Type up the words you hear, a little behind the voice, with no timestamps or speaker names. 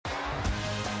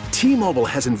T-Mobile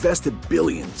has invested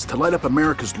billions to light up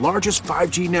America's largest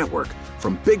 5G network,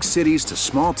 from big cities to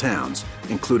small towns,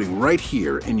 including right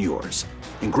here in yours.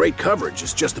 And great coverage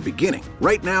is just the beginning.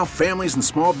 Right now, families and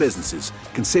small businesses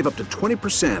can save up to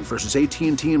 20% versus AT&T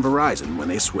and Verizon when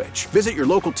they switch. Visit your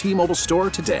local T-Mobile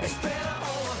store today.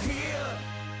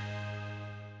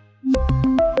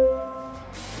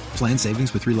 Plan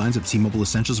savings with 3 lines of T-Mobile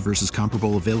Essentials versus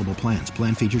comparable available plans.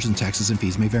 Plan features and taxes and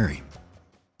fees may vary.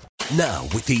 Now,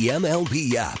 with the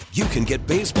MLB app, you can get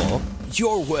baseball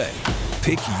your way.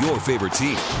 Pick your favorite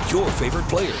team, your favorite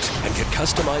players, and get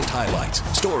customized highlights,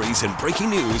 stories, and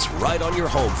breaking news right on your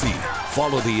home feed.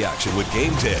 Follow the action with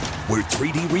Game Day, where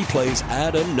 3D replays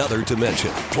add another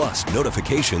dimension. Plus,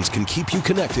 notifications can keep you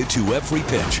connected to every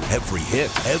pitch, every hit,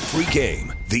 every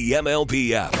game. The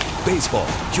MLB app. Baseball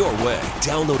your way.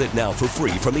 Download it now for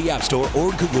free from the App Store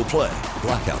or Google Play.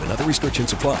 Blackout and other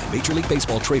restrictions apply. Major League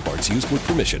Baseball trademarks used with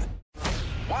permission.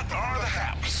 What are the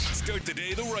haps? Start the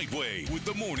day the right way with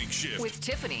the morning shift. With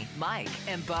Tiffany, Mike,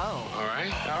 and Beau. All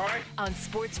right. On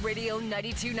Sports Radio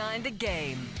 92.9 The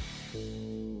Game.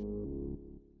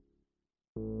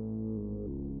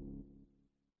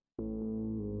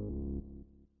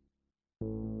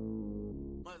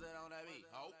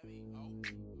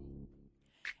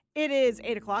 It is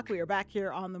 8 o'clock. We are back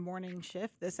here on the morning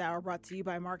shift. This hour brought to you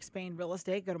by Mark Spain Real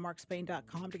Estate. Go to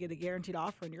markspain.com to get a guaranteed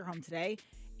offer in your home today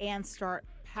and start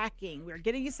packing. We're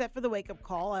getting you set for the wake-up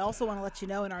call. I also want to let you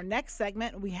know in our next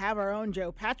segment, we have our own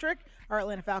Joe Patrick, our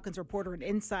Atlanta Falcons reporter and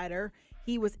insider.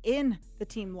 He was in the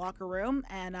team locker room,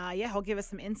 and he'll give us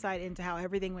some insight into how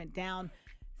everything went down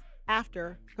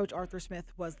after Coach Arthur Smith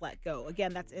was let go.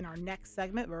 Again, that's in our next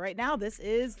segment. But right now, this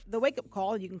is the wake-up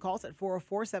call. You can call us at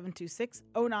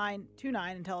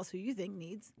 404-726-0929 and tell us who you think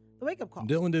needs the wake-up call.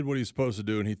 Dylan did what he was supposed to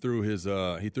do, and he threw his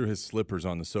slippers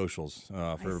on the socials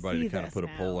for everybody to kind of put a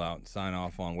poll out and sign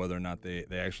off on whether or not they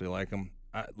actually like him.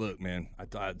 Look, man,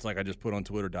 it's like I just put on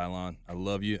Twitter, Dylan. I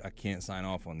love you. I can't sign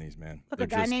off on these, man. Look, a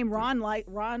guy named Ron likes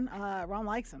him. Yeah, Ron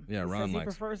likes him. He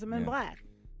prefers him in black.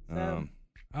 So.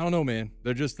 I don't know, man.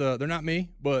 They're just they're not me,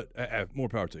 but more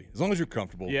power to you. As long as you're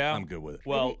comfortable, I'm good with it.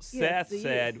 Well, Seth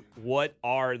said, "What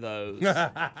are those?"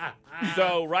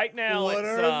 So right now, what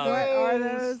are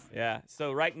those? Yeah.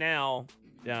 So right now,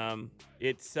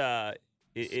 it's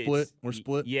split. We're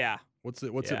split. Yeah. What's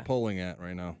it polling at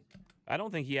right now? I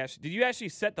don't think he actually. Did you actually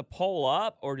set the poll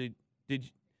up, or did you?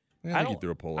 Yeah, I think he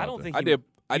threw a poll out. I don't think I did.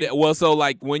 Well, so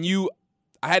like when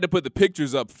I had to put the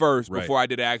pictures up first before I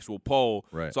did the actual poll.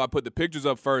 Right. So I put the pictures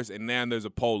up first, and now there's a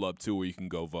poll up, too, where you can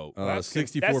go vote.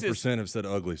 64% have said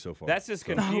ugly so far. That's as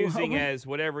confusing as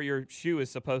whatever your shoe is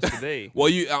supposed to be. Well,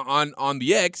 you on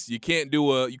the X, you can't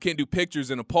do pictures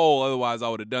in a poll. Otherwise, I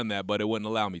would have done that, but it wouldn't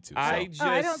allow me to. So. I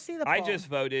don't see the poll. I just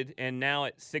voted, and now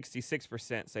it's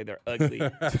 66% say they're ugly.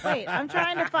 Wait, I'm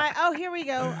trying to find. Oh, here we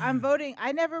go. I'm voting.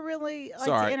 I never really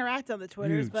like to interact on the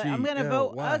Twitters, but I'm going to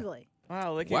vote ugly.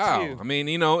 Wow, look at you. I mean,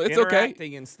 it's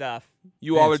interacting and stuff.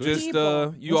 You all are just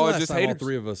haters. All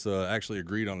 3 of us actually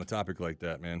agreed on a topic like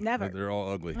that, man. Never. They're all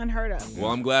ugly. Unheard of.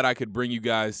 Well, I'm glad I could bring you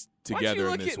guys together in this way.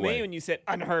 Why did you look at me when you said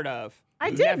unheard of?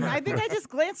 I didn't. I think I just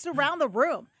glanced around the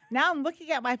room. Now I'm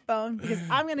looking at my phone because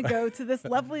I'm going to go to this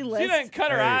lovely list. She didn't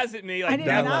cut her eyes at me like I did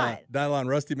not. Dylan,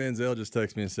 Rusty Manziel just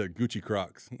texted me and said Gucci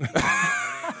Crocs.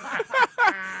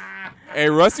 Hey,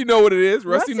 Rusty know what it is.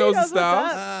 Rusty knows the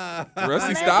style.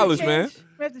 Rusty stylish, man.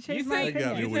 We have to change my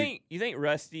opinion. You think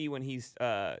Rusty, when he's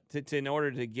in order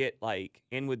to get like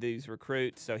in with these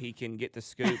recruits so he can get the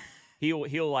scoop, he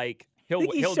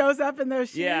shows up in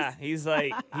those shoes. Yeah, he's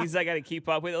like got to keep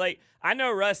up with it. Like I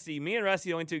know Rusty. Me and Rusty,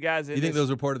 the only 2 guys. You think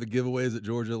those were part of the giveaways at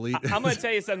Georgia Elite? I'm gonna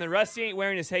tell you something. Rusty ain't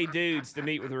wearing his Hey Dudes to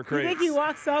meet with recruits. You think he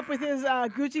walks up with his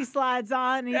Gucci slides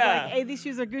on and he's like, "Hey, these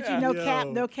shoes are Gucci, no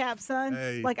cap, son."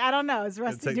 Hey, like I don't know, is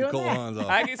Rusty doing that?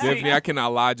 I can see. Tiffany, I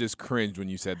cannot lie. I just cringed when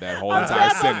you said that whole entire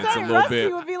sentence a little bit.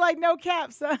 Rusty would be like, "No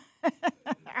cap, son."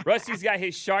 Rusty's got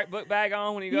his shark book bag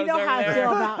on when he goes over there. You know how I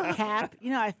feel about cap.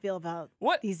 You know how I feel about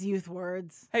these youth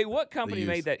words. Hey, what company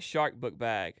made that shark book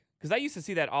bag? Because I used to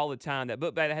see that all the time. That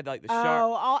book bag that had like the shark.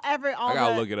 I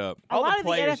gotta look it up. A lot of the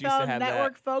players used to NFL have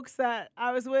Network folks that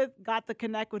I was with got the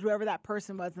connect with whoever that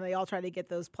person was, and they all tried to get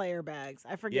those player bags.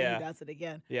 I forget who does it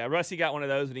again. Yeah, Rusty got one of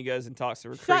those when he goes and talks to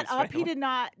recruits. Shut up! He did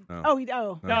not.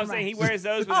 No. No, I'm saying he wears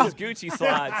those with his Gucci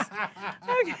slides.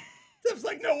 Okay. Tiff's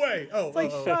like, no way. It's like,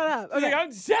 shut up. Okay. Like,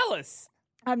 I'm jealous.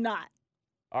 I'm not.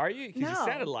 Are you? Because you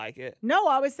sounded like it. No,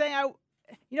 I was saying,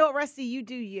 you know what, Rusty, you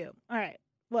do you. All right,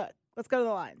 look, let's go to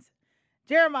the lines.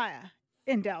 Jeremiah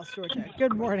in Dallas, Georgia.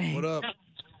 Good morning. What up?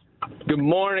 Good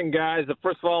morning, guys.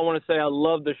 First of all, I want to say I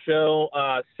love the show.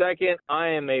 Second, I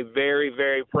am a very,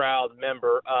 very proud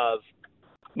member of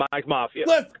Mike Mafia.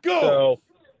 Let's go. So,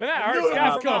 that hurts.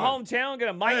 Guys from my hometown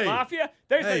going to Mike Mafia.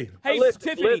 Hey,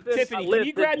 Tiffany, can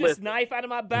you grab this knife out of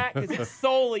my back? Because it's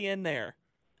solely in there.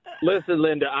 Listen,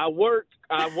 Linda, I work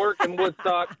in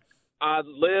Woodstock. I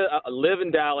live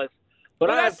in Dallas. But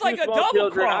I have like two a small double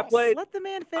children. cross. Let the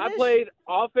man finish. I played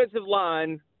offensive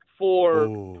line for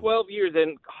 12 years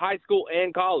in high school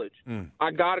and college. I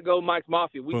got to go Mike's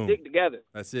Mafia. We stick together.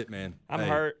 That's it, man. I'm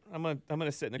hurt. I'm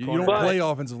gonna sit in the corner. You don't play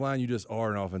offensive line. You just are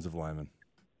an offensive lineman.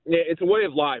 Yeah, it's a way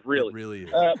of life, really. It really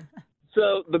is.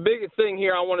 So the biggest thing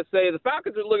here I want to say, the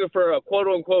Falcons are looking for a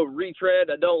quote-unquote retread.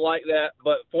 I don't like that,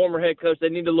 but former head coach, they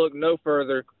need to look no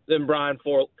further than Brian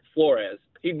Flores.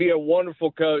 He'd be a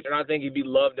wonderful coach, and I think he'd be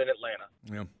loved in Atlanta.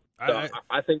 Yeah. So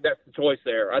I think that's the choice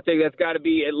there. I think that's got to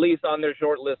be at least on their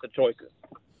short list of choices.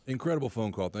 Incredible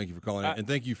phone call. Thank you for calling in, and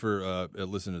thank you for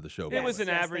listening to the show. It was an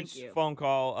average phone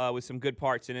call with some good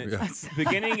parts in it.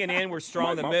 Beginning and end were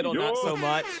strong. The middle, not so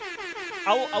much.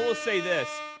 I will say this.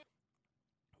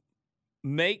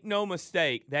 Make no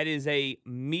mistake, that is a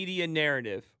media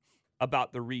narrative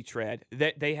about the retread.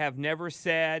 That they have never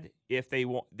said if they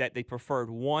that they preferred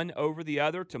one over the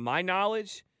other. To my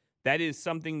knowledge, that is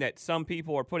something that some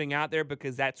people are putting out there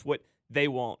because that's what they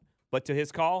want. But to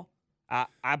his call,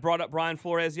 I brought up Brian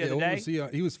Flores the other day.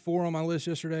 He was 4 on my list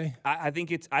yesterday. I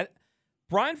think it's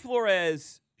Brian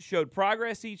Flores showed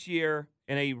progress each year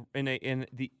in a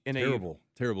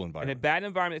terrible environment. In a bad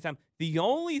environment at the time. The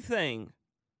only thing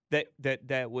that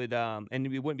would and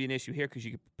it wouldn't be an issue here because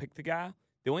you could pick the guy.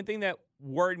 The only thing that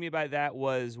worried me about that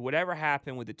was whatever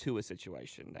happened with the Tua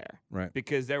situation there. Right.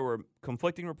 Because there were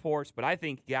conflicting reports, but I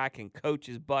think the guy can coach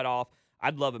his butt off.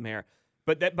 I'd love him here.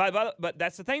 But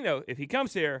that's the thing, though. If he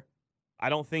comes here, I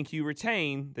don't think you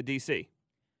retain the DC.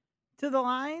 To the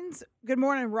lines. Good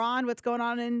morning, Ron. What's going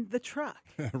on in the truck?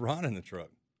 Ron in the truck.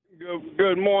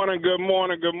 Good morning. Good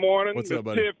morning. Good morning. What's up,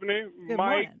 buddy? Tiffany, Good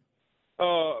Mike,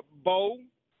 morning. Beau.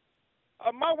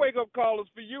 My wake-up call is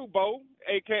for you, Beau,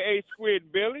 a.k.a.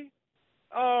 Squid Billy.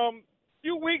 A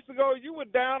few weeks ago, you were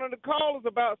down in the callers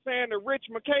about saying that Rich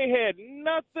McKay had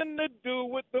nothing to do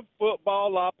with the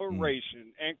football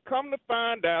operation. And come to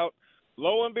find out,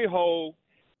 lo and behold,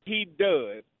 he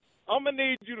does. I'm going to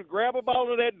need you to grab a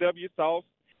ball of that W sauce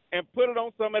and put it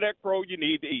on some of that crow you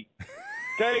need to eat.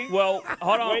 Okay? Well,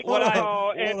 hold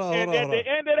on. And at the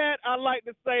end of that, I'd like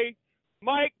to say,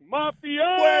 Mike Mafia!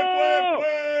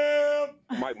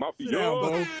 Mike Mafia!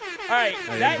 All right,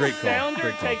 that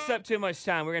sounder takes up too much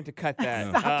time. We're going to cut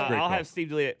that. I'll have Steve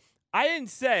delete it. I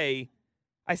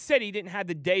said he didn't have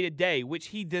the day-to-day, which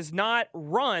he does not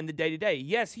run the day-to-day.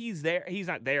 Yes, he's there. He's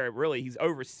not there, really. He's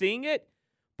overseeing it.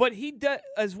 But he does,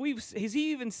 as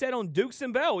he even said on Dukes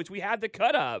and Bell, which we had the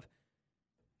cut of,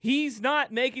 he's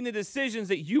not making the decisions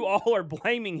that you all are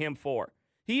blaming him for.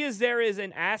 He is there as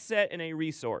an asset and a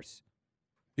resource.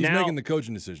 He's making the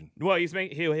coaching decision. Well, he's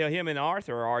making him and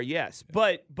Arthur are, yes.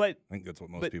 But I think that's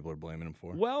what most people are blaming him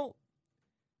for. Well,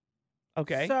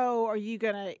 okay. So are you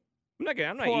going to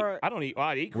I don't eat.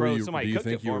 I'd eat crow. Somebody cooked it for me.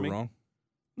 Do you think you were wrong?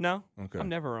 No. Okay. I'm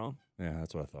never wrong. Yeah,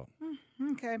 that's what I thought.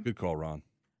 Okay. Good call, Ron.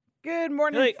 Good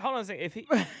morning. Like, hold on a second.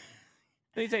 Let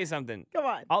me tell you something. Come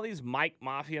on. All these Mike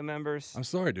Mafia members. I'm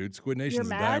sorry, dude. Squid Nation's a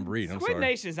dying breed. Squid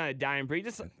Nation is not a dying breed. I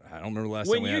don't remember the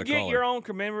last time we had a caller. When you get your own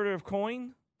commemorative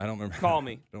coin, I don't remember. Call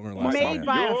me. Don't remember last Made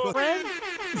by a friend.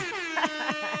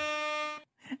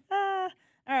 All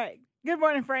right. Good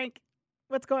morning, Frank.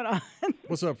 What's going on?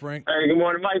 What's up, Frank? Hey, good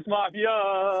morning, Mike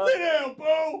Mafia. Sit down,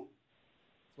 Beau.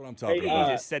 That's what I'm talking He about.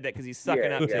 just said that because he's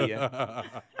sucking up to you.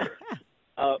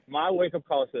 My wake-up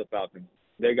call is to the Falcons.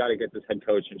 They got to get this head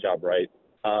coaching job right.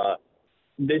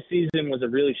 This season was a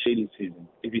really shady season.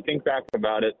 If you think back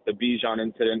about it, the Bijan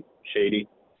incident, shady.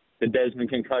 The Desmond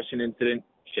concussion incident,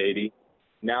 shady.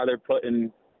 Now they're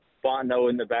putting Fontenot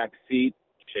in the back seat,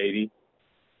 shady.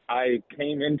 I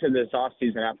came into this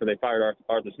offseason after they fired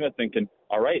Arthur Smith thinking,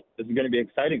 all right, this is going to be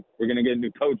exciting. We're going to get a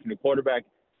new coach, new quarterback.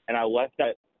 And I left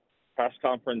that press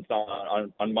conference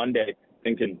on Monday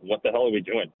thinking, what the hell are we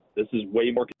doing? This is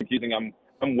way more confusing. I'm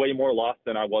way more lost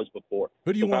than I was before.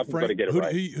 Who do you want, Frank? Who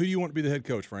do you want to be the head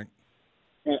coach, Frank?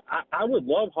 I would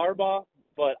love Harbaugh,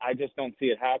 but I just don't see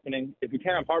it happening. If you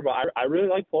can't have Harbaugh, I really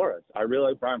like Flores. I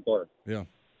really like Brian Flores. Yeah,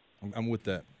 I'm with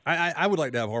that. I would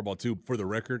like to have Harbaugh, too, for the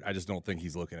record. I just don't think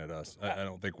he's looking at us. I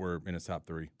don't think we're in his top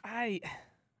 3. I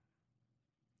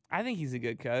think he's a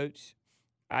good coach.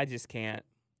 I just can't.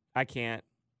 I can't.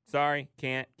 Sorry,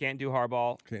 can't do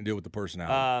Harbaugh. Can't deal with the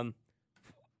personality.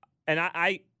 And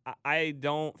I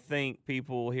don't think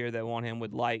people here that want him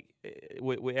would like.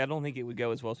 I don't think it would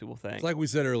go as well as people think. It's like we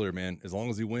said earlier, man. As long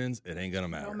as he wins, it ain't gonna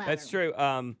matter. That's true.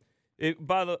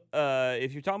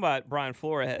 If you're talking about Brian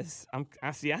Flores, I'm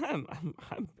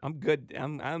good.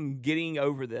 I'm getting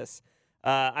over this.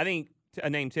 I think a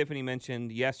name Tiffany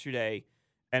mentioned yesterday,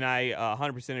 and I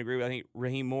 100% agree with. I think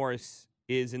Raheem Morris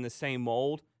is in the same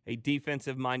mold, a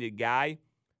defensive-minded guy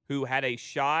who had a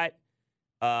shot,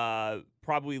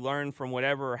 probably learned from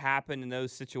whatever happened in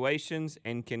those situations,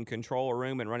 and can control a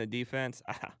room and run a defense.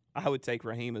 I would take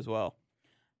Raheem as well.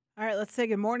 All right, let's say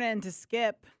good morning to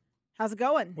Skip. How's it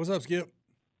going? What's up, Skip?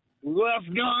 What's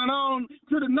going on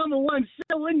to the number one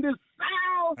show in the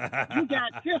South? You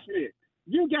got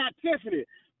Tiffany.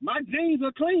 My jeans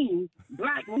are clean,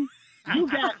 black one. You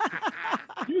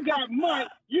got Mike.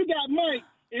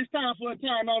 It's time for a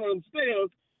time out on the stairs.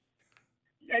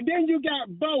 And then you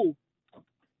got Beau.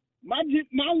 My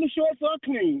little shorts are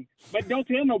clean, but don't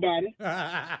tell nobody.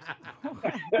 But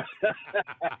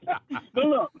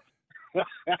look,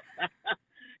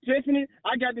 Tiffany,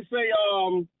 I got to say,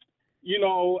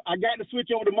 I got to switch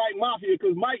over to Mike Mafia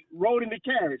because Mike rode in the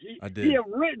carriage. I did. He had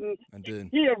written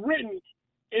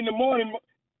in the morning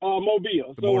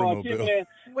mobile. Tiffany,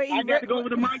 I got to go over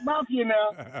to Mike Mafia now.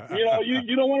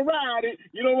 You don't want to ride it.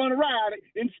 You don't want to ride it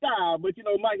in style, but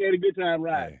Mike had a good time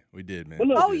riding. Hey, we did, man.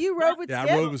 Look, you rode with Skip?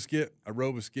 Yeah, I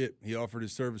rode with Skip. He offered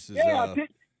his services. Yeah,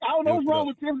 I don't know what's wrong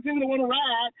with Tiffany that want to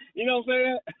ride. You know what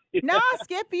I'm saying? No,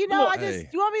 Skip. You want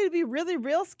me to be really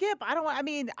real, Skip?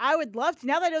 I would love to.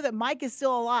 Now that I know that Mike is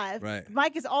still alive, right.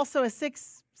 Mike is also a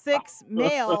 6'6"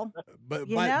 male. But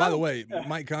by the way,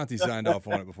 Mike Conti signed off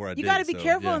on it before I did. You got to be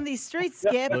careful in these streets,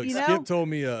 Skip. Look, Skip told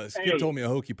me a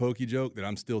hokey pokey joke that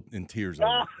I'm still in tears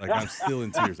over. I'm still in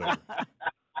tears over.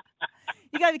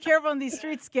 You got to be careful in these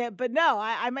streets, Skip. But no,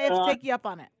 I may have to take you up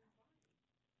on it.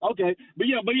 Okay, but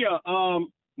yeah.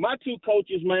 My two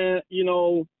coaches, man.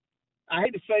 I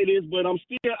hate to say this, but I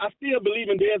still believe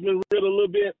in Desmond Ritter a little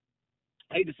bit.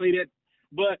 I hate to say that,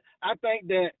 but I think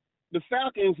that the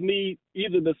Falcons need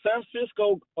either the San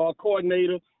Francisco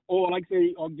coordinator or,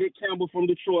 or get Campbell from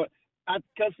Detroit.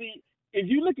 Because if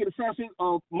you look at the San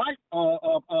Francisco,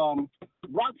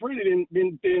 Brock Purdy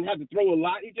didn't have to throw a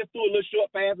lot. He just threw a little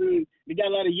short pass and they got a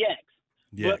lot of yaks.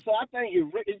 Yeah. But so I think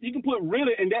if you can put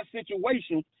Ritter in that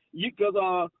situation,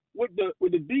 because with the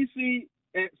DC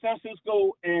at San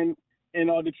Francisco and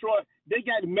Detroit, they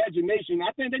got imagination.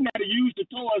 I think they might have used the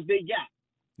toys they got.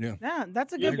 Yeah,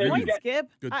 that's a good point, Skip.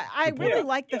 I really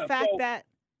like the fact that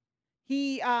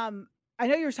he I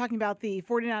know you were talking about the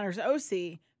 49ers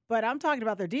OC, but I'm talking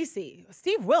about their DC,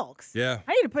 Steve Wilkes. Yeah.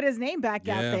 I need to put his name back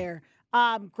out there.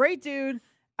 Great dude.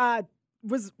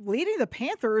 Was leading the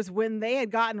Panthers when they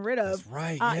had gotten rid of. That's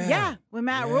right, when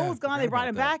Matt Rule was gone, they brought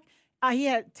him back. He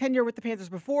had tenure with the Panthers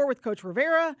before with Coach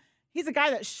Rivera. He's a guy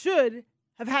that should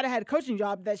have had a head coaching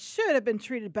job, that should have been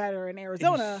treated better in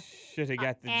Arizona. He should have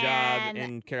got the job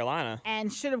in Carolina.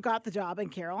 And should have got the job in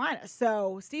Carolina.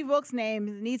 So Steve Wilkes'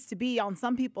 name needs to be on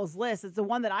some people's list. It's the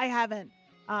one that I haven't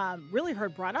really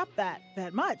heard brought up that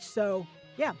much. So,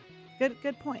 yeah,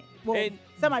 good point. Well,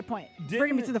 semi-point.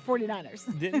 Bringing me to the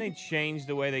 49ers. Didn't they change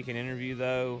the way they can interview,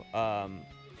 though,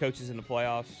 coaches in the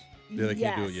playoffs? Yeah, they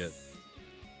can't do it yet.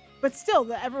 But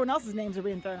still, everyone else's names are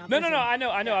being thrown out. No, I know.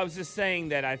 I was just saying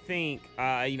that I think,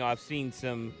 I've seen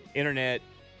some internet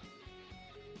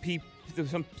people,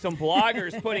 some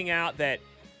bloggers putting out that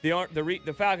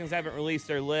the Falcons haven't released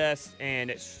their list,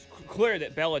 and it's clear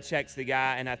that Belichick's the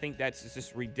guy, and I think that's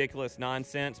just ridiculous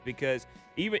nonsense because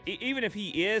even if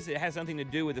he is, it has something to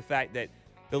do with the fact that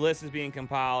the list is being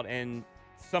compiled, and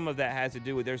some of that has to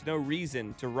do with there's no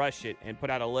reason to rush it and put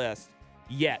out a list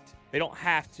yet. They don't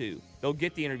have to. They'll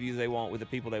get the interviews they want with the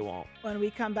people they want. When we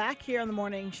come back here on the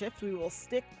morning shift, we will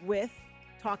stick with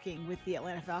talking with the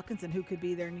Atlanta Falcons and who could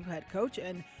be their new head coach,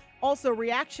 and also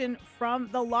reaction from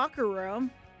the locker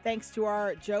room. Thanks to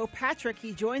our Joe Patrick.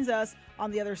 He joins us on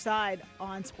the other side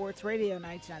on Sports Radio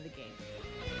 99 The Game.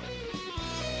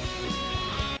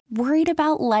 Worried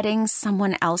about letting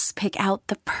someone else pick out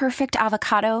the perfect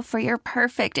avocado for your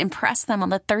perfect impress them on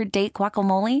the third date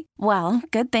guacamole? Well,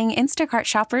 good thing Instacart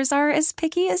shoppers are as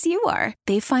picky as you are.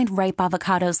 They find ripe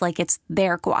avocados like it's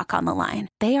their guac on the line.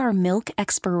 They are milk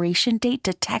expiration date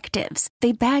detectives.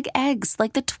 They bag eggs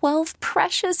like the 12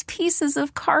 precious pieces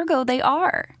of cargo they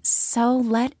are. So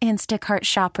let Instacart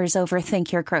shoppers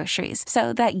overthink your groceries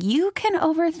so that you can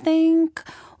overthink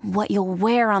what you'll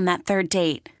wear on that third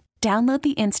date. Download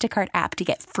the Instacart app to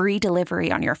get free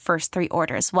delivery on your first 3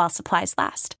 orders while supplies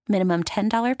last. Minimum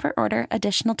 $10 per order.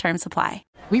 Additional terms apply.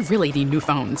 We really need new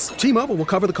phones. T-Mobile will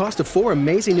cover the cost of 4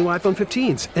 amazing new iPhone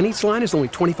 15s, and each line is only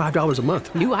 $25 a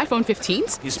month. New iPhone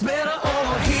 15s? It's better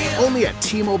over here. Only at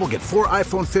T-Mobile, get 4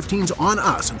 iPhone 15s on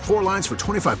us and 4 lines for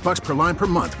 $25 per line per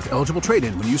month with eligible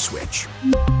trade-in when you switch.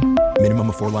 Minimum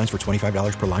of 4 lines for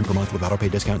 $25 per line per month with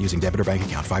autopay discount using debit or bank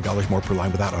account. $5 more per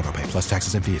line without autopay, plus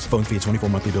taxes and fees. Phone fee at 24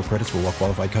 monthly bill credits for well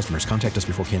qualified customers. Contact us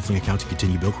before canceling account to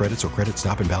continue bill credits or credit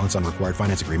stop and balance on required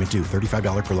finance agreement due.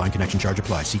 $35 per line connection charge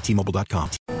applies. See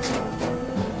T-Mobile.com.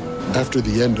 After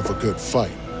the end of a good fight,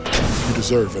 you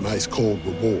deserve an ice-cold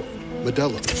reward.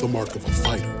 Modelo is the mark of a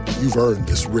fighter. You've earned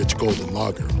this rich golden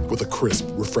lager with a crisp,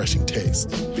 refreshing taste.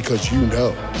 Because you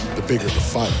know, the bigger the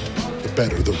fight, the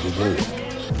better the reward.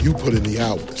 You put in the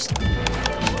hours,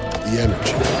 the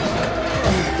energy,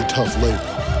 the tough labor.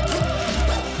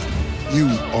 You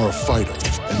are a fighter,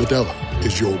 and Modelo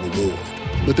is your reward.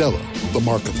 Modelo, the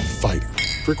mark of a fighter.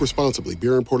 Drink responsibly.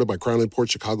 Beer imported by Crown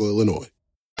Imports, Chicago, Illinois.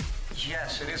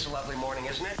 Yes, it is a lovely morning,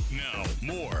 isn't it? Now,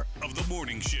 more of the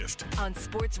Morning Shift on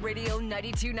Sports Radio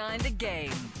 92.9 The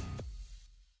Game.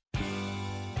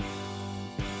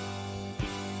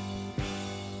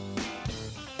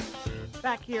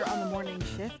 Back here on the Morning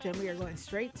Shift, and we are going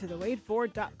straight to the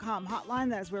WadeFord.com hotline.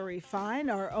 That's where we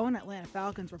find our own Atlanta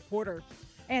Falcons reporter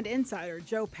and insider,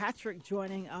 Joe Patrick,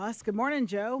 joining us. Good morning,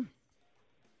 Joe.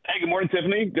 Hey, good morning,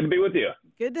 Tiffany. Good to be with you.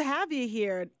 Good to have you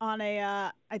here on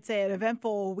a, I'd say, an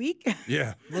eventful week.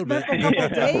 Yeah, a little bit. A couple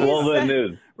of days. A little bit of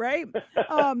news. Right?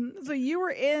 So you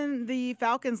were in the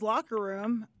Falcons locker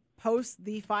room post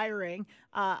the firing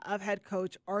of head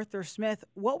coach Arthur Smith.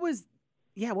 What was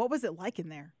it like in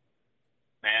there?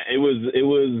 It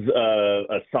was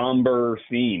a somber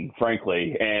scene,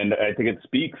 frankly, and I think it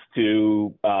speaks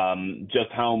to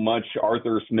just how much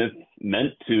Arthur Smith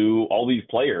meant to all these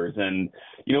players. And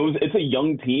it's a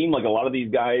young team. Like a lot of these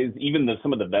guys, even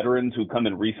some of the veterans who come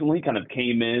in recently, kind of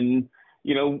came in,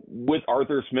 with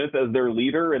Arthur Smith as their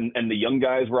leader, and the young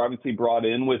guys were obviously brought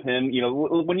in with him.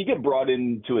 When you get brought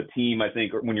into a team, I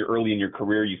think when you're early in your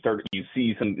career, you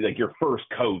see some, like, your first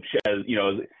coach as,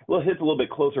 hits a little bit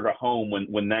closer to home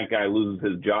when that guy loses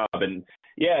his job. And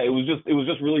yeah, it was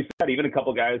just really sad. Even a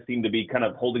couple guys seemed to be kind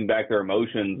of holding back their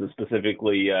emotions,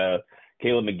 specifically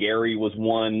Caleb McGarry was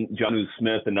one, Jonnu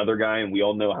Smith, another guy, and we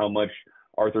all know how much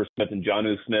Arthur Smith and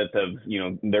Jonnu Smith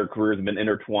have, their careers have been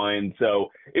intertwined. So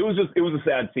it was a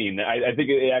sad scene. I think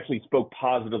it actually spoke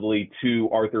positively to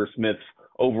Arthur Smith's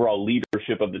overall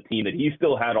leadership of the team, that he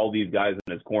still had all these guys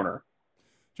in his corner.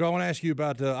 Joe, I want to ask you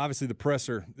about, obviously, the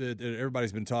presser that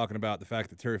everybody's been talking about, the fact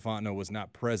that Terry Fontenot was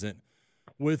not present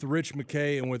with Rich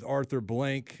McKay and with Arthur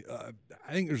Blank.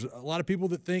 I think there's a lot of people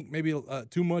that think maybe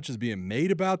too much is being made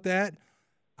about that.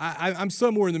 I'm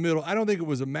somewhere in the middle. I don't think it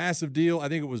was a massive deal. I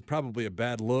think it was probably a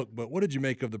bad look. But what did you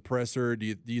make of the presser?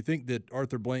 Do you think that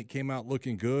Arthur Blank came out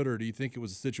looking good, or do you think it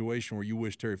was a situation where you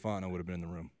wish Terry Fontenot would have been in the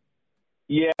room?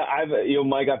 Yeah,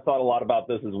 Mike, I've thought a lot about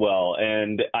this as well,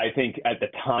 and I think at the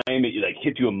time it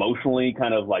hit you emotionally,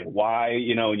 kind of like why,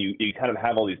 and you kind of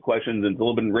have all these questions, and it's a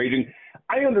little bit enraging.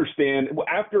 I understand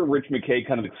after Rich McKay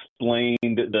kind of explained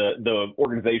the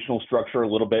organizational structure a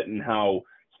little bit and how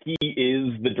he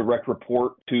is the direct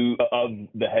report of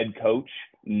the head coach,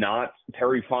 not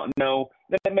Terry Fontenot.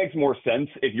 That makes more sense.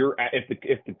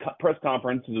 If the press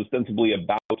conference is ostensibly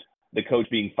about the coach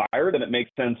being fired, then it makes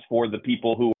sense for the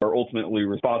people who are ultimately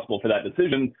responsible for that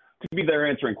decision to be there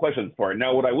answering questions for it.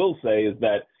 Now, what I will say is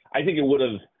that I think it would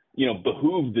have,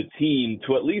 behooved the team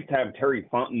to at least have Terry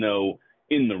Fontenot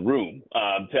in the room,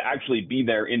 to actually be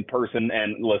there in person.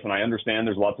 And listen, I understand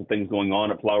there's lots of things going on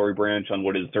at Flowery Branch on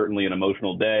what is certainly an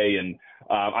emotional day. And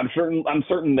I'm certain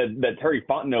that Terry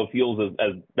Fontenot feels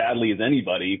as badly as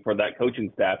anybody for that coaching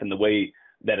staff and the way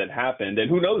that it happened. And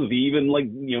who knows if he even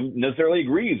necessarily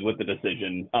agrees with the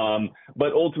decision.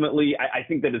 But ultimately, I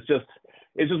think that it's just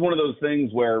one of those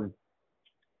things where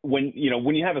when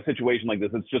you have a situation like this,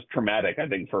 it's just traumatic, I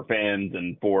think, for fans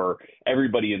and for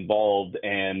everybody involved.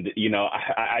 And,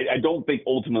 I don't think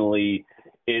ultimately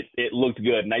it looked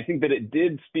good. And I think that it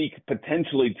did speak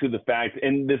potentially to the fact,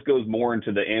 and this goes more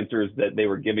into the answers that they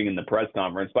were giving in the press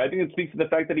conference, but I think it speaks to the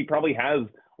fact that he probably has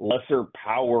lesser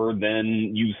power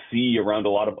than you see around a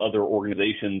lot of other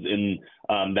organizations in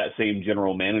that same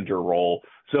general manager role.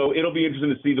 So it'll be interesting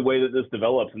to see the way that this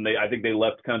develops. And I think they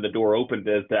left kind of the door open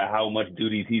as to how much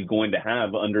duties he's going to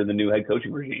have under the new head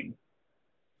coaching regime.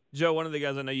 Joe, one of the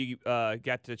guys I know you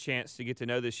got the chance to get to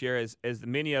know this year, as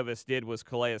many of us did, was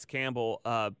Calais Campbell.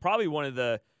 Probably one of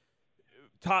the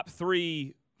top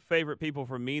three favorite people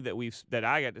for me that we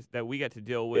got to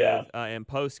deal with in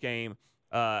post game.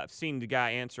 I've seen the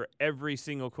guy answer every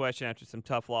single question after some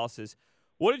tough losses.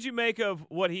 What did you make of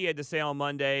what he had to say on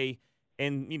Monday?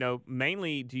 And,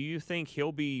 mainly, do you think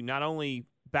he'll be not only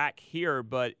back here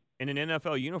but in an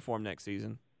NFL uniform next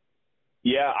season?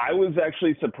 Yeah, I was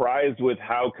actually surprised with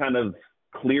how kind of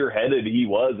clear-headed he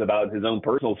was about his own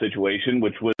personal situation,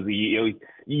 which was,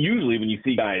 usually when you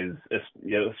see guys,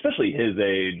 especially his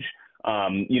age,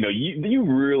 you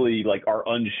really are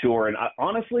unsure. And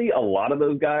honestly, a lot of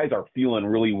those guys are feeling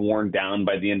really worn down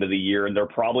by the end of the year, and they're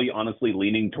probably honestly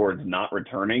leaning towards not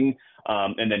returning.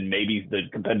 And then maybe the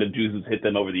competitive juices hit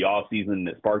them over the offseason and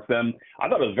it sparks them. I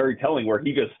thought it was very telling where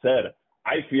he just said,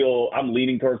 I feel I'm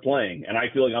leaning towards playing, and I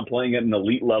feel like I'm playing at an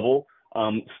elite level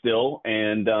still.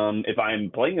 And if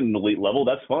I'm playing at an elite level,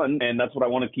 that's fun, and that's what I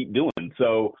want to keep doing.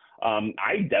 So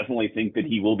I definitely think that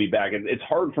he will be back. It's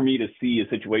hard for me to see a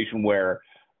situation where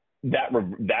that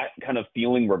kind of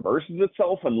feeling reverses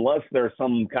itself unless there's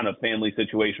some kind of family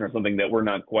situation or something that we're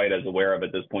not quite as aware of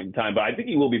at this point in time. But I think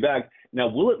he will be back. Now,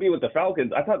 will it be with the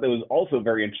Falcons? I thought that was also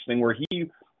very interesting where he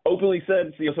openly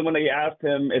said, someone they asked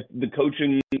him if the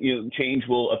coaching change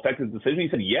will affect his decision. He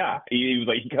said, yeah. He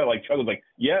was he kind of chuckled,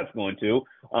 yeah, it's going to.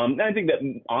 And I think that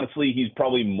honestly, he's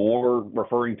probably more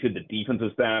referring to the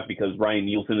defensive staff because Ryan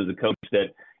Nielsen is a coach that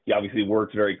he obviously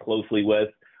works very closely with.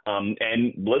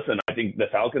 And listen, I think the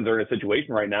Falcons are in a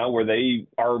situation right now where they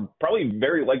are probably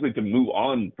very likely to move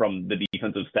on from the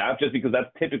defensive staff just because that's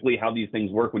typically how these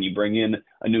things work. When you bring in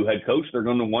a new head coach, they're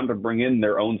going to want to bring in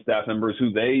their own staff members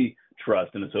who they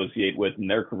trust and associate with in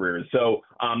their careers. So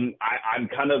I'm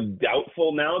kind of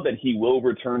doubtful now that he will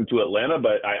return to Atlanta,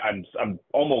 but I'm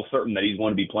almost certain that he's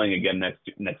going to be playing again next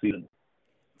season.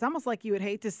 It's almost like you would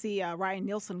hate to see Ryan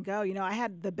Nielsen go. I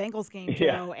had the Bengals game,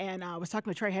 Joe, and I was talking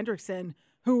with Trey Hendrickson,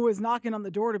 who was knocking on the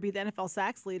door to be the NFL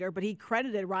sacks leader, but he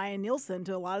credited Ryan Nielsen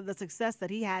to a lot of the success that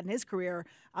he had in his career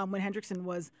when Hendrickson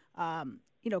was,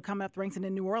 coming up the ranks and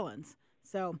in New Orleans.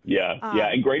 So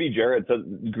and Grady Jarrett said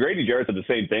the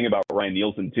same thing about Ryan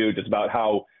Nielsen too, just about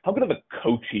how good of a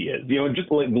coach he is.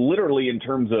 Just literally in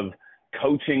terms of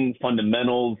coaching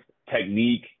fundamentals,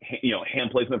 technique,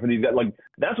 hand placement for these guys.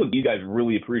 That's what these guys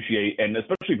really appreciate, and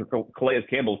especially for Calais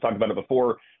Campbell, talked about it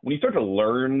before. When you start to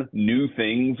learn new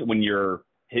things when you're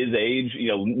his age,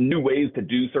 new ways to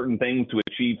do certain things to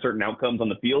achieve certain outcomes on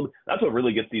the field, that's what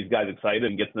really gets these guys excited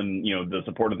and gets them, the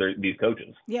support of these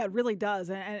coaches. Yeah, it really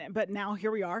does. But now here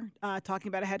we are talking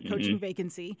about a head coaching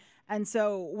vacancy. And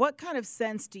so what kind of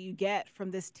sense do you get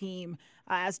from this team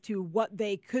as to what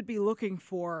they could be looking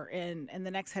for in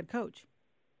the next head coach?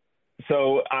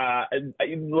 So,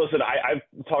 listen, I've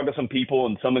talked to some people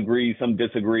and some agree, some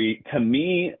disagree. To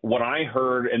me, what I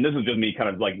heard, and this is just me kind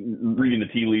of reading the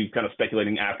tea leaves, kind of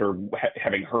speculating after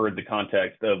having heard the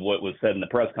context of what was said in the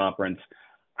press conference,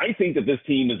 I think that this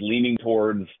team is leaning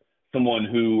towards someone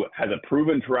who has a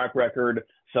proven track record,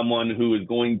 someone who is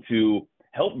going to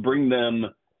help bring them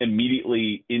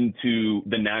immediately into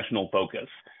the national focus.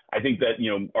 I think that,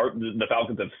 the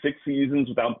Falcons have 6 seasons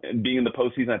without being in the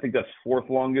postseason. I think that's 4th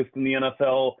longest in the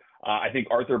NFL. I think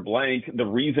Arthur Blank, the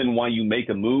reason why you make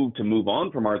a move to move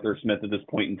on from Arthur Smith at this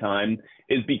point in time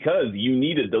is because you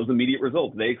needed those immediate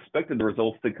results. They expected the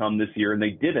results to come this year, and they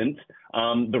didn't.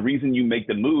 The reason you make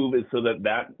the move is so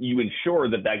that you ensure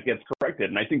that gets corrected.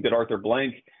 And I think that Arthur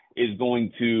Blank is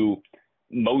going to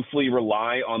mostly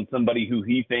rely on somebody who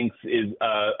he thinks is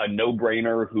a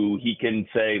no-brainer, who he can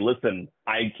say, listen,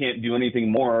 I can't do anything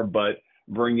more but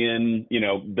bring in,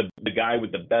 the guy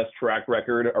with the best track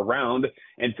record around.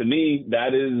 And to me,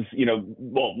 that is,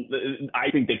 I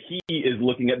think that he is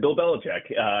looking at Bill Belichick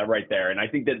right there. And I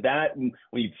think that when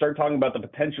you start talking about the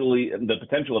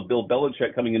potential of Bill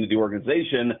Belichick coming into the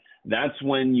organization, that's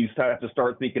when you have to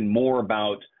start thinking more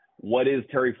about what is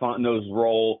Terry Fontenot's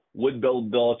role? Would Bill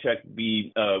Belichick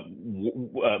be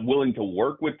willing to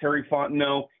work with Terry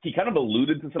Fontenot? He kind of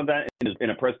alluded to some of that in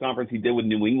a press conference he did with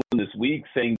New England this week,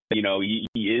 saying, he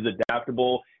is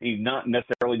adaptable. He's not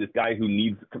necessarily this guy who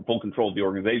needs full control of the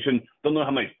organization. Don't know how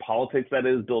much politics that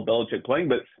is, Bill Belichick playing,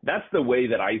 but that's the way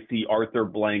that I see Arthur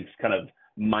Blank's kind of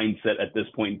mindset at this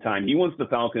point in time. He wants the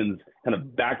Falcons kind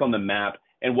of back on the map.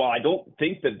 And while I don't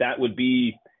think that would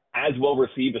be as well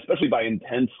received, especially by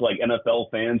intense NFL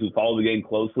fans who follow the game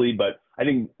closely, but I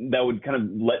think that would kind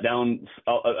of let down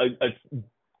a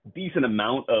decent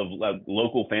amount of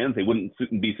local fans. They wouldn't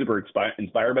be super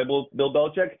inspired by Bill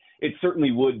Belichick. It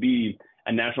certainly would be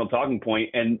a national talking point,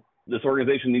 and this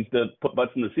organization needs to put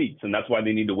butts in the seats, and that's why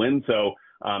they need to win. So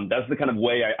that's the kind of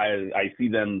way I see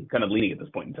them kind of leaning at this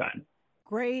point in time.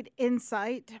 Great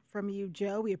insight from you,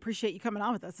 Joe. We appreciate you coming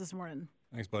on with us this morning.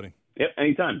 Thanks, buddy. Yep,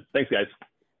 anytime. Thanks, guys.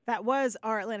 That was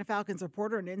our Atlanta Falcons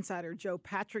reporter and insider, Joe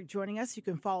Patrick, joining us. You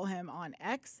can follow him on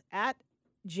X at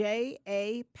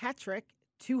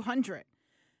JAPatrick200.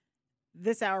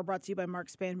 This hour brought to you by Mark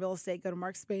Spain Real Estate. Go to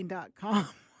markspain.com.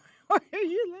 Why are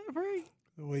you laughing?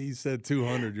 The way you said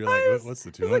 200, you're like, what's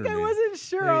the 200 I wasn't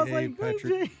sure. I was like,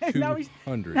 Patrick,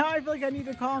 200. Now I feel like I need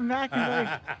to call him back and be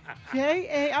like,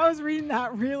 J-A. I was reading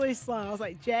that really slow. I was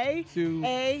like,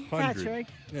 J-A. Patrick,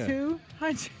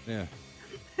 200. Yeah.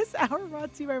 This hour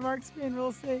brought to you by Mark Spain Real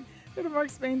Estate. Go to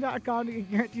markspain.com to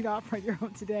get guaranteed offer on your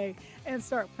home today and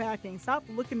start packing. Stop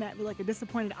looking at me like a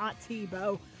disappointed auntie,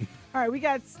 Beau. All right, we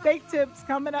got steak tips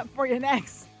coming up for you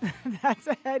next. That's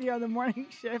ahead here on the morning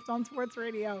shift on Sports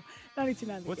Radio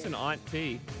 92.9. What's an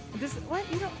auntie? Just what?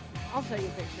 You don't. I'll show you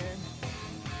a picture.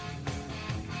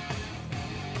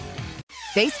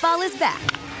 Baseball is back,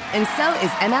 and so is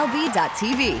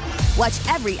MLB.tv. Watch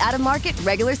every out-of-market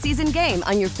regular season game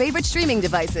on your favorite streaming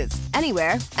devices,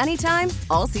 anywhere, anytime,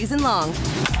 all season long.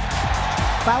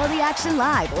 Follow the action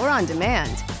live or on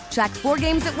demand. Track 4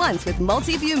 games at once with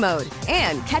multi-view mode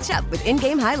and catch up with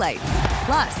in-game highlights.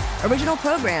 Plus, original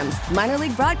programs, minor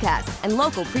league broadcasts, and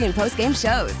local pre- and post-game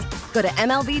shows. Go to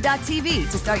MLB.tv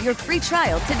to start your free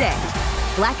trial today.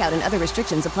 Blackout and other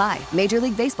restrictions apply. Major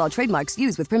League Baseball trademarks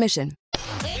used with permission.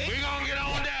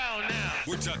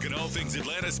 We're talking all things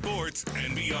Atlanta sports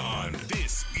and beyond.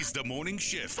 This is the Morning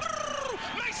Shift.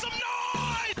 Make some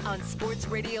noise! On Sports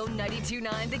Radio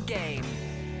 92.9 The Game.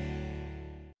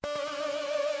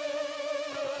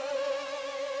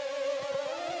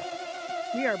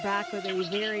 We are back with a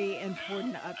very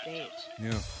important update.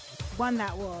 Yeah. One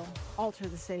that will alter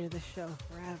the state of the show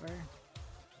forever.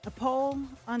 A poll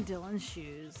on Dylan's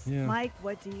shoes. Yeah. Mike,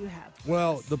 what do you have?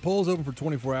 Well, the poll's open for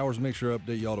 24 hours. Make sure to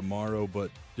update y'all tomorrow.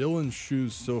 But Dylan's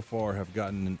shoes so far have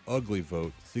gotten an ugly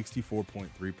vote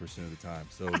 64.3% of the time.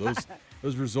 So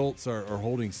those results are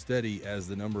holding steady as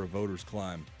the number of voters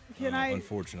climb. Can I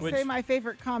unfortunately say my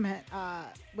favorite comment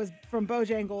was from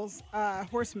Bojangles,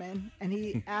 Horseman, and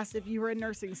he asked if you were in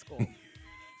nursing school.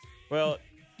 Well,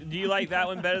 do you like that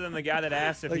one better than the guy that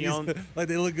asked if he owned? Like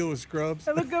they look good with scrubs?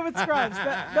 They look good with scrubs.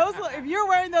 If you're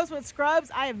wearing those with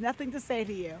scrubs, I have nothing to say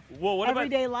to you. Well, what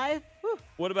Everyday life? Whew.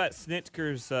 What about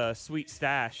Snitker's Sweet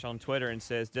Stash on Twitter and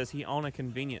says, does he own a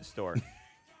convenience store?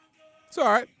 It's all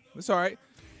right. It's all right.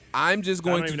 I'm just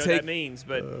going to take. I don't even know what that means,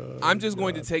 but I'm just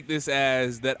going to take this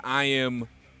as that I am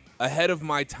ahead of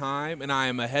my time, and I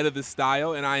am ahead of the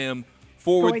style, and I am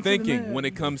forward thinking when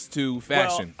it comes to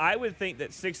fashion. Well, I would think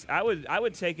that I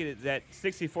would take it that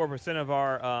 64% of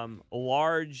our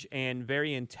large and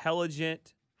very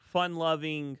intelligent,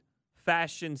 fun-loving,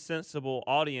 fashion-sensible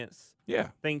audience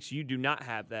thinks you do not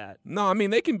have that. No, I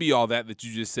mean, they can be all that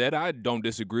you just said. I don't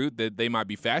disagree that they might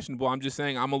be fashionable. I'm just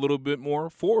saying I'm a little bit more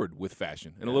forward with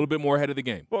fashion and a little bit more ahead of the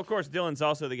game. Well, of course, Dylan's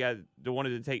also the guy that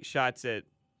wanted to take shots at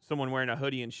someone wearing a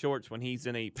hoodie and shorts when he's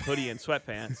in a hoodie and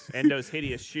sweatpants and those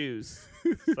hideous shoes.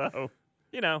 So,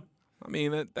 you know. I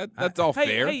mean, that's all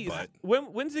fair. Hey, but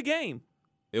when's the game?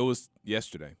 It was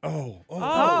yesterday. Wait, and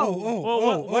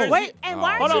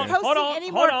why aren't you posting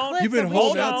any more clips? You've been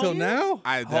holding out till now?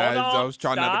 I was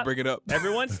trying not to bring it up.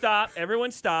 Everyone stop.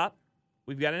 Everyone stop.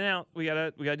 We've got an out. We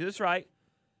gotta do this right.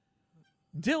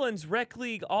 Dylan's Rec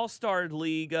League All-Star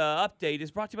League update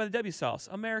is brought to you by the W Sauce,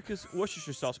 America's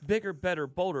Worcestershire sauce. Bigger, better,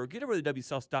 bolder. Get over to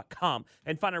WSauce.com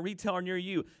and find a retailer near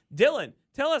you. Dylan,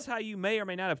 tell us how you may or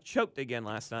may not have choked again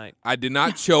last night. I did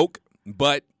not choke,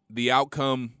 but the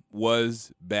outcome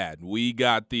was bad. We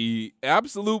got the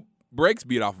absolute brakes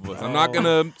beat off of us. I'm not going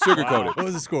to sugarcoat it. What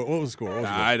was the score?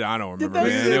 I don't remember,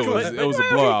 man. It was a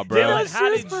blowout, bro. Dylan,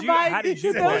 how did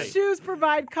you play? Those shoes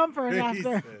provide comfort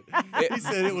after. He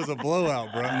said it was a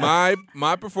blowout, bro.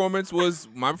 My performance was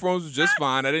just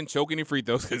fine. I didn't choke any free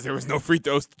throws because there was no free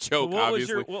throws to choke,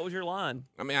 obviously. What was your line?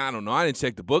 I mean, I don't know. I didn't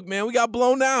check the book, man. We got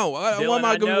blown out. Why am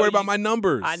I going to worry about my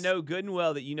numbers? I know good and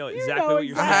well that you know exactly what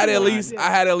you're saying.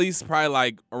 I had at least probably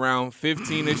like around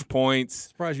 15-ish points.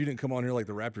 Surprised you didn't come on here like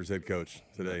the Raptors head coach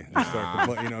today. And start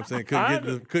you know what I'm saying?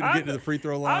 Couldn't get to the free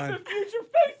throw line. I'm the future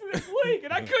face of this league,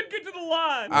 and I couldn't get to the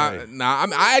line. I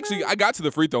got to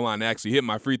the free throw line and actually hit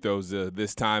my free throws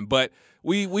this time, but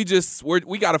we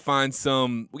got to find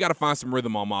some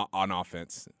rhythm on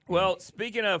offense. Well,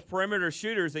 speaking of perimeter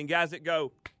shooters and guys that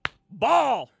go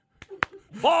ball,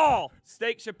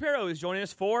 Steak Shapiro is joining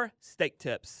us for Steak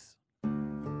Tips.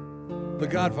 The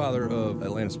godfather of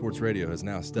Atlanta Sports Radio has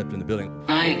now stepped in the building.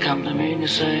 Now you come to me and you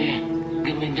say,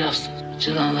 give me justice, but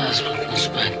you don't ask for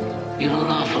respect. You don't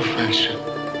offer friendship.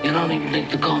 You don't even think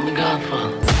to call me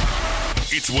Godfather.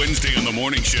 It's Wednesday on the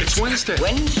Morning Shift. It's Wednesday.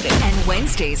 And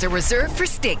Wednesdays are reserved for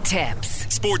Steak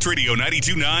Tips. Sports Radio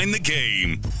 92.9 The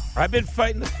Game. I've been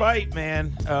fighting the fight,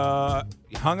 man.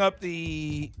 Hung up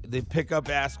the pickup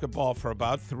basketball for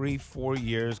about 3-4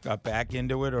 years. Got back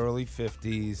into it early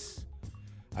 50s.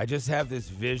 I just have this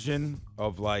vision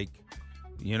of, like,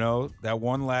 You know, that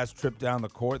one last trip down the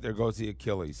court, there goes the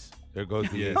Achilles. There goes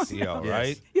the ACL,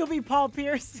 right? You'll be Paul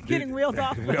Pierce getting wheeled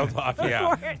off. Wheeled off,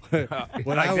 yeah.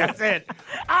 When that's it.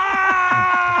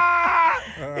 Ah!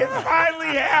 It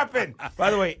finally happened.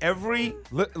 By the way,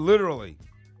 literally,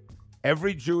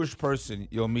 every Jewish person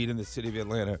you'll meet in the city of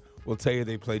Atlanta will tell you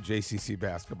they played JCC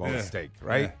basketball with Steak,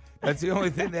 right? Yeah. That's the only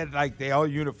thing that, like, they all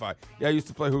unify. Yeah, I used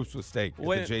to play hoops with Steak at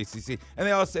the JCC. And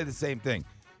they all say the same thing.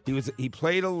 He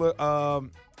played I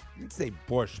didn't say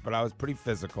Bush, but I was pretty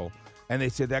physical. And they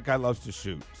said that guy loves to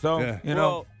shoot. So, you know.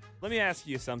 Well, let me ask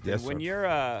you something. Yes, when sir.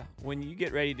 you're when you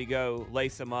get ready to go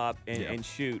lace them up and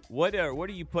shoot, what are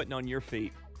you putting on your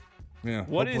feet? Yeah.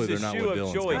 What is the shoe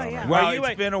of choice? Well,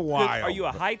 it's been a while. Are you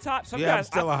a high top? Some yeah, guys, I'm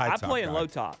still a high top I play guy. in low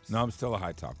tops. No, I'm still a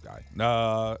high top guy.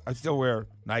 No, I still wear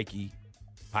Nike.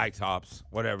 High tops,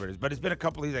 whatever it is, but it's been a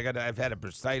couple of years. I've had a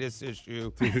bursitis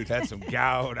issue, had some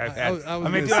gout. I've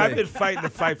been fighting the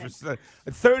fight for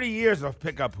 30 years of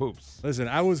pickup hoops. Listen,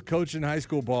 I was coaching high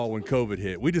school ball when COVID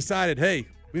hit. We decided, hey,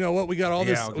 you know what? We got all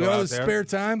this spare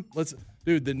time.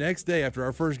 The next day after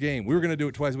our first game, we were going to do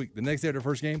it twice a week. The next day after our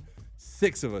first game,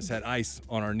 6 of us had ice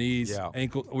on our knees,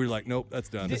 ankle. We were like, nope, that's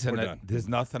done. We're done. There's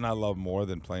nothing I love more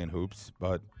than playing hoops.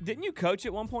 But didn't you coach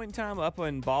at one point in time up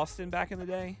in Boston back in the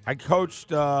day? I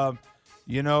coached,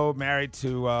 married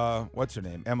to, what's her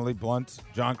name? Emily Blunt,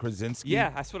 John Krasinski. Yeah,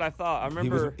 that's what I thought. I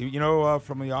remember.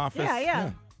 From The Office?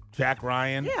 Yeah. Jack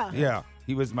Ryan? Yeah.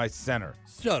 He was my center.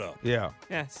 Shut up. Yeah.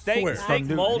 Yeah, Steak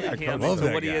molded him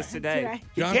into what he is today.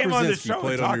 He came on the show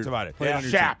and talked about it.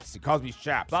 Shaps. He calls me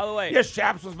Shaps. By the way. Yeah,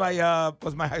 Shaps was my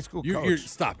high school coach.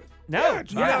 Stop it. No. I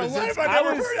didn't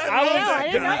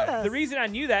know this. The reason I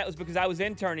knew that was because I was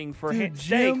interning for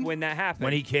Steak when that happened.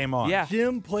 When he came on. Yeah.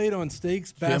 Jim played on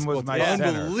Steak's basketball. Jim was my center.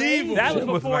 Unbelievable. That was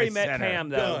before he met center. Pam,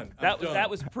 though. That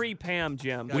was pre-Pam,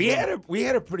 Jim. We had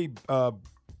a pretty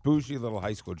bougie little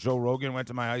high school. Joe Rogan went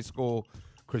to my high school.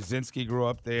 Krasinski grew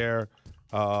up there.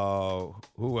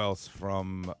 Who else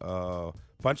from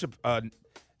bunch of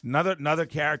another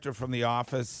character from The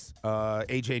Office,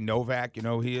 AJ Novak, you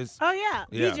know who he is? Oh yeah.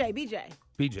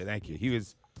 BJ, thank you. He was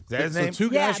is that his name? 2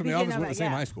 guys from The BJ Office went Novak, to the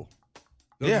same high school.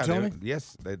 Yeah, tell me?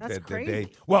 Yes. That's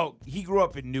crazy. Well, he grew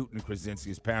up in Newton,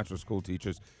 Krasinski. His parents were school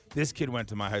teachers. This kid went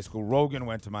to my high school. Rogan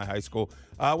went to my high school.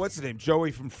 What's his name?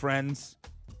 Joey from Friends.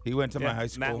 He went to my high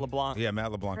school. Matt LeBlanc. Yeah,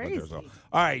 Matt LeBlanc went there as well.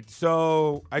 All right,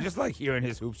 so I just like hearing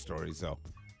his hoop stories, though.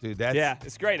 Dude,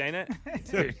 it's great, ain't it?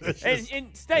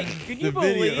 and Steak, can you video.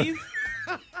 believe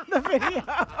the video?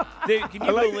 Dude, can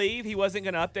you believe he wasn't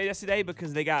going to update us today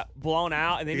because they got blown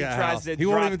out, and then he tries to. He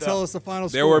won't even tell us the final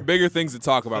score. There were bigger things to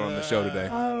talk about on the show today.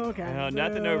 Oh, okay.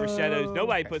 Nothing overshadows.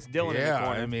 Nobody puts Dylan in the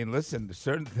corner. I mean, listen,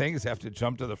 certain things have to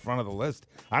jump to the front of the list.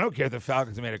 I don't care if the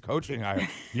Falcons made a coaching hire.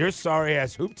 Your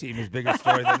sorry-ass hoop team is bigger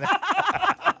story than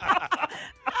that.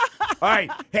 All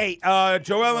right. Hey,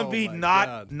 Joel Embiid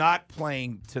not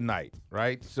playing tonight,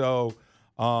 right? So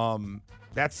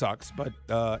that sucks. But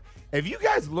have you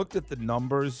guys looked at the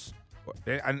numbers?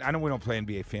 I know we don't play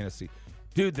NBA fantasy.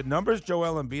 Dude, the numbers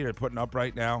Joel Embiid are putting up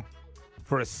right now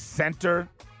for a center,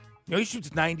 he shoots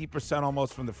 90%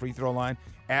 almost from the free throw line,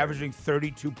 averaging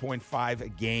 32.5 a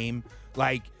game.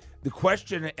 Like, the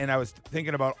question, and I was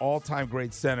thinking about all-time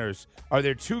great centers, are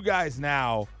there 2 guys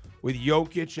now with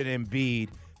Jokic and Embiid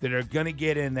that are going to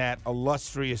get in that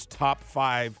illustrious top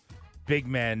 5 big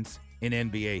men in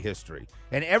NBA history?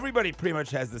 And everybody pretty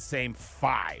much has the same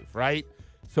 5, right?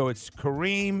 So it's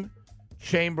Kareem,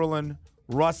 Chamberlain,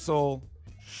 Russell,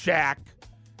 Shaq,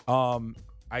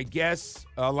 I guess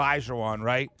Olajuwon,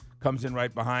 right? Comes in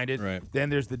right behind it. Right. Then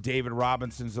there's the David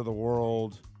Robinsons of the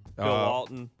world.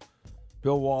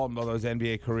 Bill Walton, although his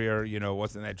NBA career,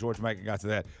 wasn't that. George Mikan got to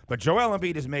that. But Joel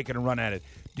Embiid is making a run at it.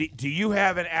 Do you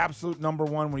have an absolute number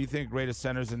one when you think greatest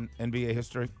centers in NBA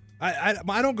history? I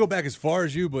don't go back as far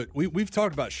as you, but we've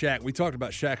talked about Shaq. We talked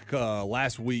about Shaq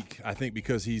last week, I think,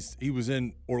 because he was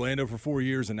in Orlando for 4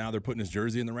 years, and now they're putting his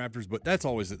jersey in the Raptors. But that's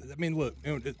always – I mean, look,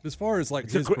 as far as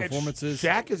his performances –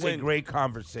 Shaq is a great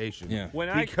conversation. Yeah.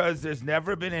 Because there's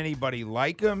never been anybody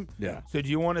like him. Yeah. So do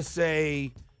you want to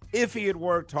say if he had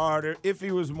worked harder, if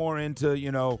he was more into,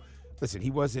 listen, he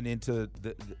wasn't into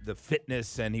the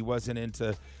fitness, and he wasn't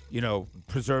into –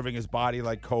 preserving his body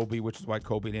like Kobe, which is why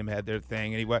Kobe and him had their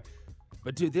thing. Anyway,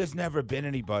 but dude, there's never been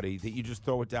anybody that you just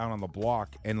throw it down on the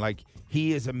block and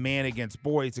he is a man against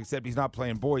boys, except he's not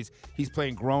playing boys. He's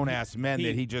playing grown ass men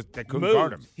that couldn't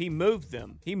guard him. He moved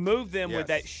them. With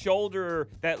that shoulder,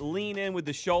 that lean in with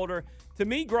the shoulder. To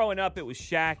me, growing up, it was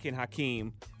Shaq and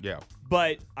Hakeem. Yeah.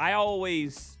 But I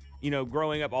always,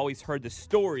 growing up, always heard the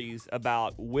stories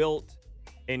about Wilt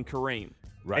and Kareem.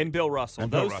 Right. And Bill Russell.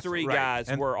 Those 3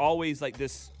 guys were always like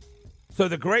this So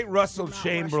the great Russell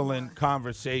Chamberlain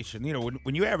conversation, you know,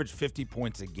 when you average 50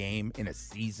 points a game in a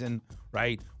season,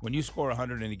 right? When you score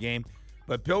 100 in a game.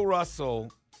 But Bill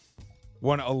Russell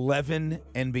won 11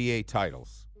 NBA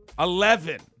titles.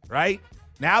 11, right?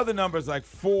 Now the number's like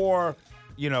 4.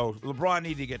 You know, LeBron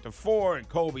needed to get to 4 and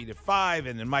Kobe to 5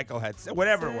 and then Michael had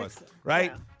whatever it was,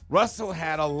 right? Yeah. Russell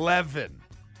had 11.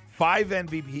 5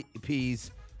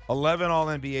 MVPs, 11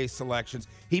 All-NBA selections.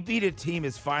 He beat a team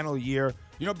his final year.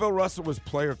 You know, Bill Russell was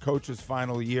player-coach's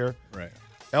final year. Right.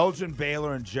 Elgin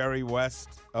Baylor and Jerry West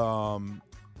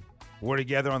were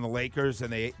together on the Lakers,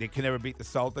 and they could never beat the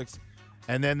Celtics.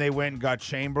 And then they went and got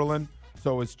Chamberlain.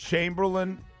 So it was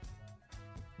Chamberlain,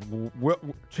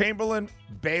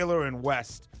 Baylor, and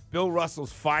West. Bill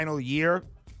Russell's final year.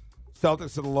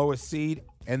 Celtics are the lowest seed,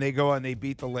 and they go and they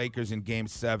beat the Lakers in Game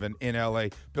 7 in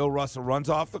L.A. Bill Russell runs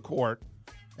off the court,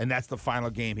 and that's the final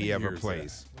game he ever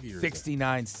plays.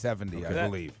 69-70, I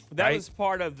believe. That was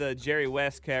part of the Jerry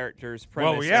West character's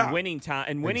premise and winning time.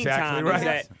 And winning time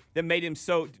is that made him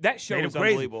so – that show was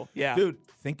unbelievable. Yeah. Dude,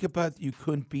 think about you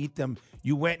couldn't beat them.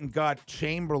 You went and got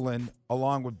Chamberlain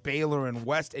along with Baylor and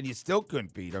West, and you still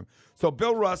couldn't beat him. So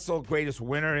Bill Russell, greatest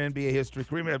winner in NBA history.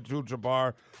 Kareem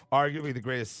Abdul-Jabbar, arguably the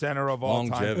greatest center of all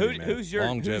time. Who's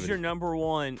your number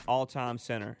one all-time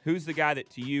center? Who's the guy that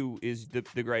to you is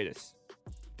the greatest?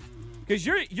 Because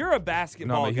you're a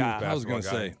basketball guy. I was going to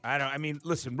say. I mean,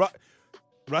 listen,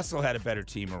 Russell had a better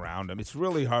team around him. It's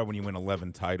really hard when you win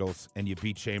 11 titles and you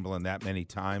beat Chamberlain that many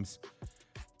times.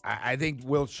 I think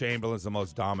Wilt Chamberlain's the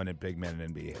most dominant big man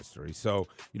in NBA history. So,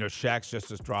 you know, Shaq's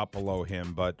just a drop below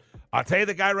him. But I'll tell you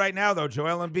the guy right now, though,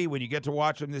 Joel Embiid, when you get to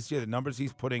watch him this year, the numbers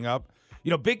he's putting up,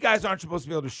 you know, big guys aren't supposed to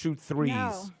be able to shoot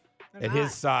threes at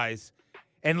his size.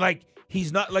 And, like,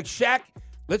 he's not – like Shaq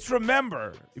 – let's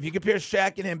remember, if you compare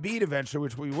Shaq and Embiid eventually,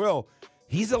 which we will,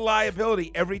 he's a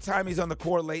liability every time he's on the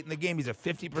court late in the game. He's a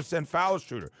 50% foul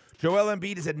shooter. Joel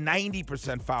Embiid is a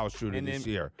 90% foul shooter this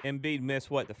year. Embiid missed,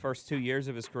 the first 2 years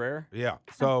of his career? Yeah.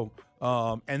 So,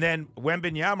 and then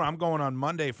Wembanyama, I'm going on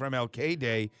Monday for MLK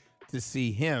Day to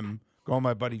see him. Going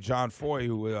my buddy John Foy,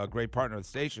 who is a great partner of the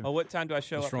station. Oh, what time do I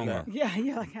show up for that? Yeah.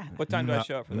 What time do I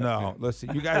show up for that? No,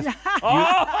 listen, you guys.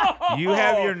 you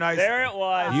have your nice. There it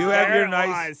was. You have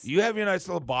your nice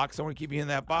little box. I want to keep you in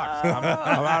that box. I'm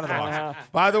out of the box.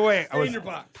 By the way, in your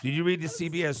box. Did you read the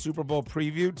CBS Super Bowl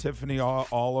preview? Tiffany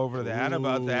all over that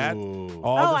about that.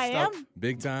 I am?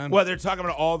 Big time. Well, they're talking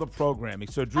about all the programming.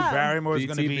 So Drew Barrymore is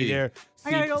going to be there. I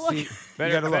gotta go look.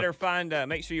 Better find.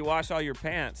 Make sure you wash all your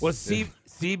pants. Well,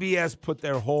 CBS put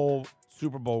their whole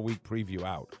Super Bowl week preview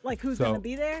out. Like who's going to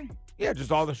be there? Yeah,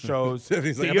 just all the shows. So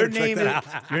your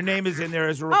name is in there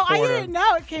as a reporter. Oh, I didn't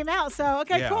know it came out. So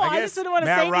okay, cool. I just didn't want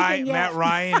to say anything yet. Matt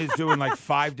Ryan is doing like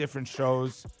 5 different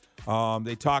shows.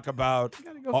 They talk about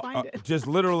just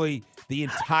literally the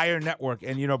entire network,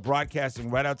 and broadcasting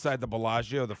right outside the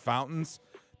Bellagio, the fountains.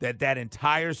 That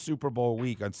entire Super Bowl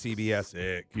week on CBS,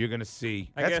 sick. You're going to see.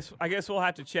 I guess we'll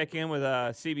have to check in with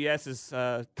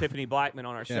CBS's Tiffany Blackman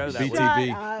on our show that week.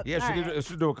 BTV.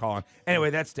 She'll do a call on.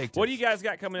 Anyway, that's Steak Tips. What do you guys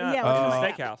got coming up in the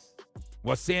steakhouse?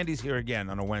 Well, Sandy's here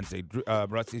again on a Wednesday.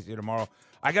 Rusty's here tomorrow.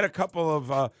 I got a couple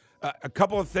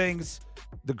of things.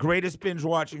 The greatest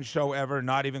binge-watching show ever,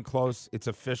 not even close. It's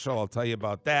official. I'll tell you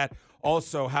about that.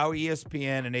 Also, how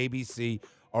ESPN and ABC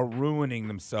are ruining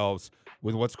themselves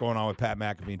with what's going on with Pat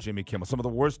McAfee and Jimmy Kimmel. Some of the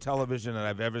worst television that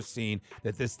I've ever seen,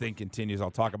 that this thing continues.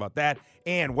 I'll talk about that.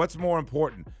 And what's more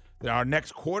important, our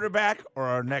next quarterback or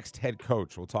our next head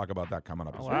coach? We'll talk about that coming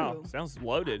up. Wow, sounds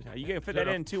loaded. You can fit that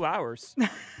in 2 hours.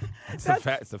 It's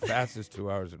the fastest 2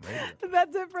 hours in radio.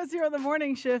 That's it for us here on the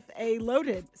morning shift. A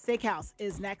loaded steakhouse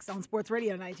is next on Sports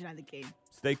Radio 99 The Game.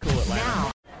 Stay cool, Atlanta.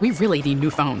 Now, we really need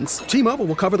new phones. T-Mobile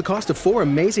will cover the cost of 4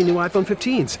 amazing new iPhone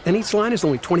 15s, and each line is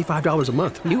only $25 a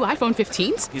month. New iPhone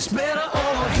 15s? It's better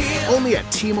over here. Only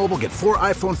at T-Mobile, get 4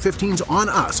 iPhone 15s on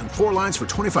us and 4 lines for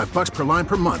 $25 per line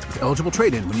per month with eligible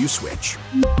trade-in when you switch.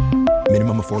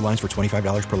 Minimum of 4 lines for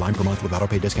 $25 per line per month with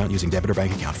autopay discount using debit or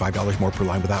bank account. $5 more per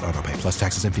line without autopay, plus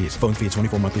taxes and fees. Phone fee at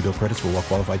 24 monthly bill credits for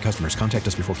well-qualified customers. Contact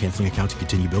us before canceling account to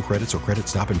continue bill credits or credit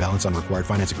stop and balance on required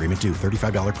finance agreement due.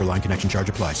 $35 per line connection charge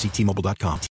applies. See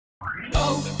T-Mobile.com.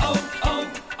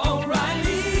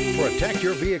 O'Reilly. Protect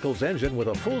your vehicle's engine with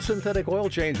a full synthetic oil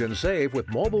change and save with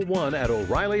Mobile One at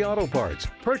O'Reilly Auto Parts.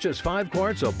 Purchase 5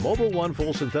 quarts of Mobile One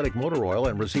full synthetic motor oil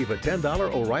and receive a $10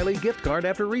 O'Reilly gift card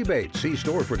after rebate. See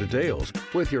store for details.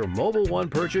 With your Mobile One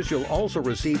purchase, you'll also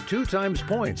receive 2 times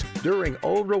points during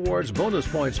O Rewards Bonus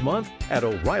Points Month at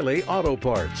O'Reilly Auto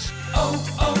Parts.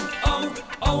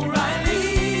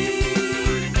 O'Reilly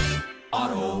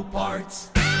Auto Parts.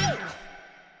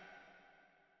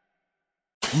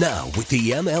 Now, with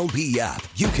the MLB app,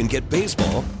 you can get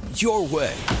baseball your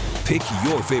way. Pick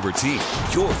your favorite team,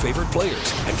 your favorite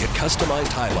players, and get customized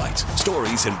highlights,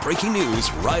 stories, and breaking news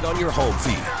right on your home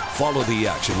feed. Follow the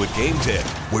action with Game Day,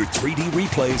 where 3D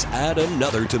replays add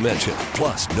another dimension.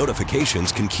 Plus,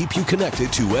 notifications can keep you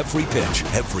connected to every pitch,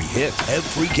 every hit,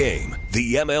 every game.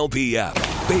 The MLB app.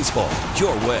 Baseball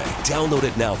your way. Download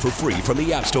it now for free from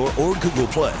the App Store or Google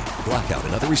Play. Blackout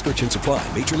and other restrictions apply.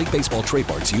 Major League Baseball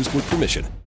trademarks used with permission.